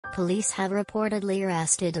Police have reportedly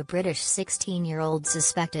arrested a British 16-year-old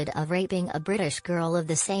suspected of raping a British girl of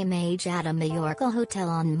the same age at a Majorca hotel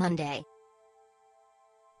on Monday.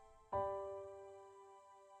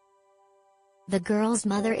 The girl's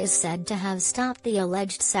mother is said to have stopped the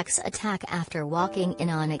alleged sex attack after walking in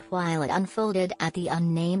on it while it unfolded at the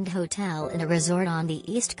unnamed hotel in a resort on the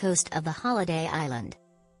east coast of the holiday island.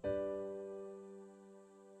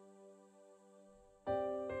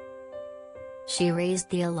 She raised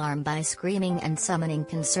the alarm by screaming and summoning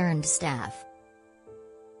concerned staff.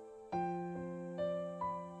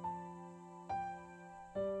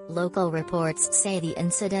 Local reports say the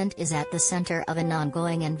incident is at the center of an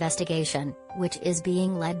ongoing investigation, which is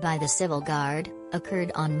being led by the Civil Guard,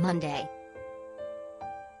 occurred on Monday.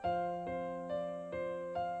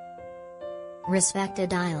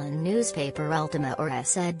 Respected island newspaper Ultima Hora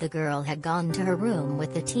said the girl had gone to her room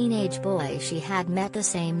with the teenage boy she had met the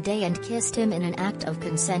same day and kissed him in an act of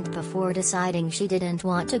consent before deciding she didn't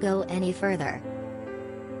want to go any further.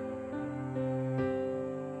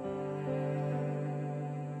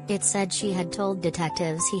 It said she had told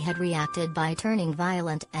detectives he had reacted by turning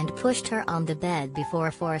violent and pushed her on the bed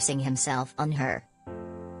before forcing himself on her.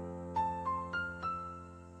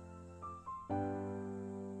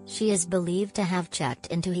 She is believed to have checked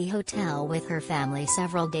into the hotel with her family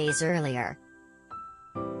several days earlier.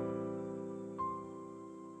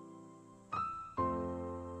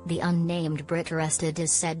 The unnamed Brit arrested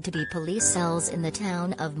is said to be police cells in the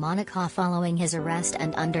town of Majorca following his arrest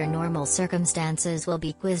and under normal circumstances will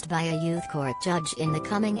be quizzed by a youth court judge in the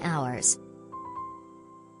coming hours.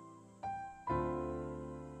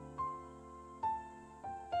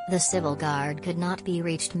 The Civil Guard could not be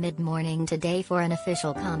reached mid-morning today for an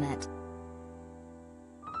official comment.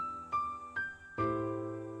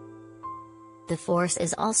 The force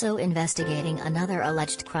is also investigating another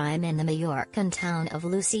alleged crime in the Majorcan town of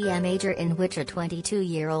Lucia Major in which a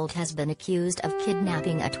 22-year-old has been accused of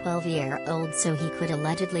kidnapping a 12-year-old so he could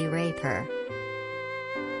allegedly rape her.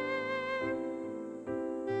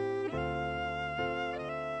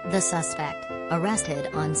 The suspect,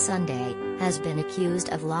 arrested on Sunday, has been accused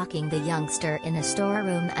of locking the youngster in a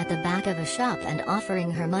storeroom at the back of a shop and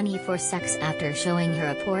offering her money for sex after showing her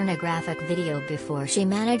a pornographic video before she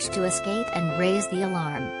managed to escape and raise the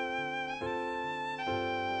alarm.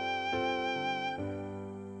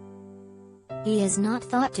 He is not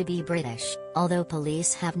thought to be British, although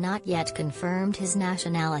police have not yet confirmed his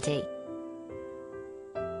nationality.